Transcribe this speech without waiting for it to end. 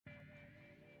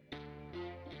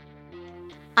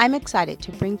I'm excited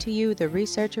to bring to you the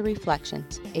Researcher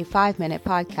Reflections, a 5-minute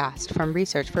podcast from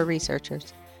Research for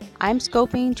Researchers. I'm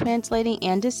scoping, translating,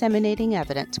 and disseminating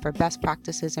evidence for best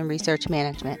practices in research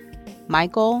management. My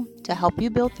goal, to help you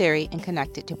build theory and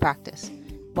connect it to practice.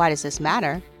 Why does this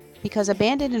matter? Because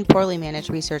abandoned and poorly managed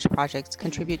research projects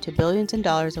contribute to billions in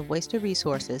dollars of wasted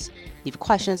resources, leave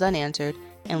questions unanswered,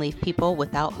 and leave people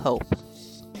without hope.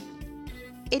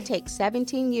 It takes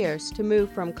 17 years to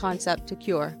move from concept to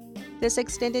cure. This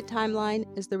extended timeline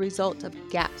is the result of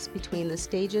gaps between the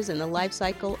stages in the life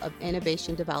cycle of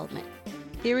innovation development,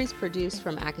 theories produced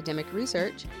from academic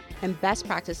research, and best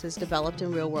practices developed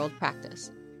in real-world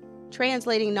practice.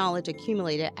 Translating knowledge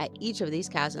accumulated at each of these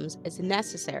chasms is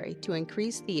necessary to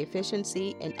increase the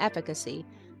efficiency and efficacy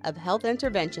of health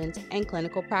interventions and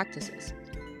clinical practices.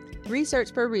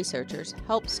 Research for Researchers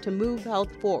helps to move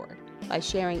health forward by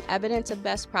sharing evidence of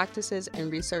best practices in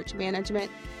research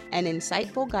management and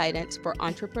insightful guidance for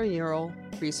entrepreneurial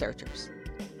researchers.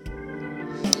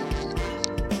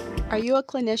 Are you a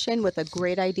clinician with a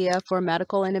great idea for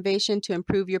medical innovation to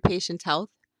improve your patient's health?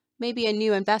 Maybe a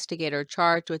new investigator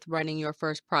charged with running your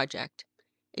first project.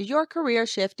 Is your career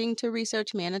shifting to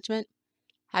research management?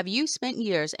 Have you spent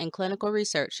years in clinical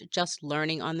research just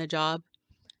learning on the job?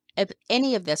 If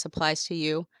any of this applies to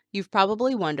you, you've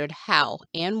probably wondered how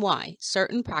and why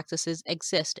certain practices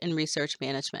exist in research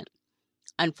management.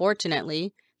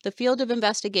 Unfortunately, the field of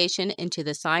investigation into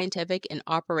the scientific and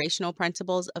operational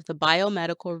principles of the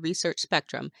biomedical research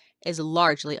spectrum is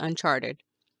largely uncharted.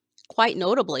 Quite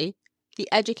notably, the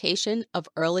education of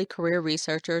early career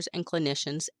researchers and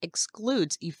clinicians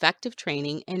excludes effective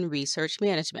training in research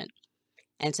management.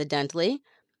 Incidentally,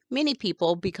 many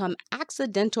people become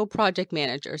accidental project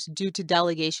managers due to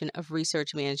delegation of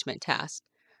research management tasks.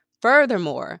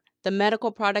 Furthermore, the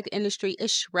medical product industry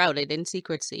is shrouded in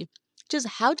secrecy. Just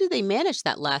how do they manage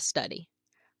that last study?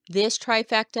 This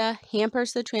trifecta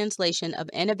hampers the translation of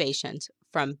innovations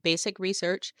from basic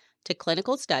research to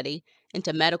clinical study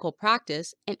into medical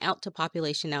practice and out to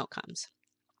population outcomes.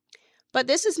 But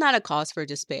this is not a cause for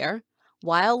despair.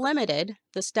 While limited,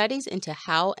 the studies into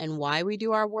how and why we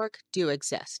do our work do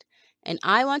exist, and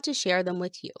I want to share them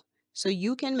with you so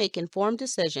you can make informed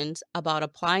decisions about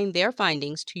applying their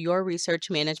findings to your research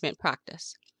management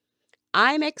practice.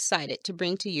 I'm excited to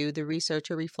bring to you the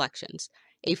Researcher Reflections,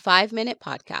 a 5-minute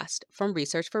podcast from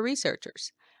Research for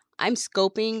Researchers. I'm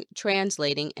scoping,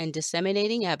 translating, and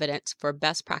disseminating evidence for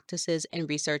best practices in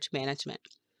research management.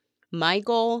 My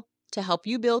goal, to help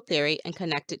you build theory and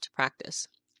connect it to practice.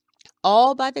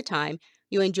 All by the time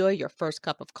you enjoy your first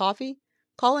cup of coffee,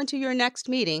 call into your next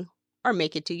meeting, or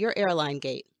make it to your airline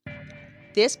gate.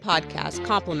 This podcast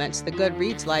complements the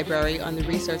Goodreads library on the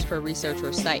Research for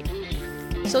Researchers site.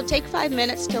 So take 5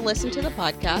 minutes to listen to the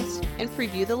podcast and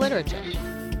preview the literature.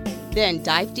 Then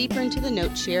dive deeper into the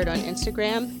notes shared on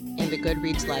Instagram and the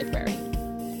Goodreads library.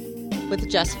 With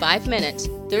just 5 minutes,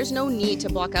 there's no need to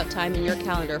block out time in your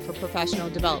calendar for professional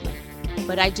development.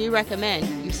 But I do recommend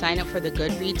you sign up for the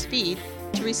Goodreads feed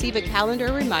to receive a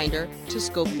calendar reminder to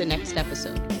scope the next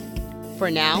episode.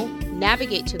 For now,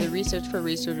 navigate to the Research for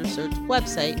Researchers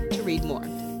website to read more.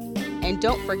 And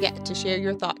don't forget to share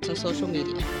your thoughts on social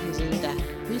media using the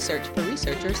Research for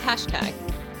Researchers hashtag.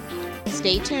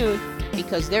 Stay tuned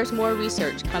because there's more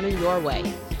research coming your way.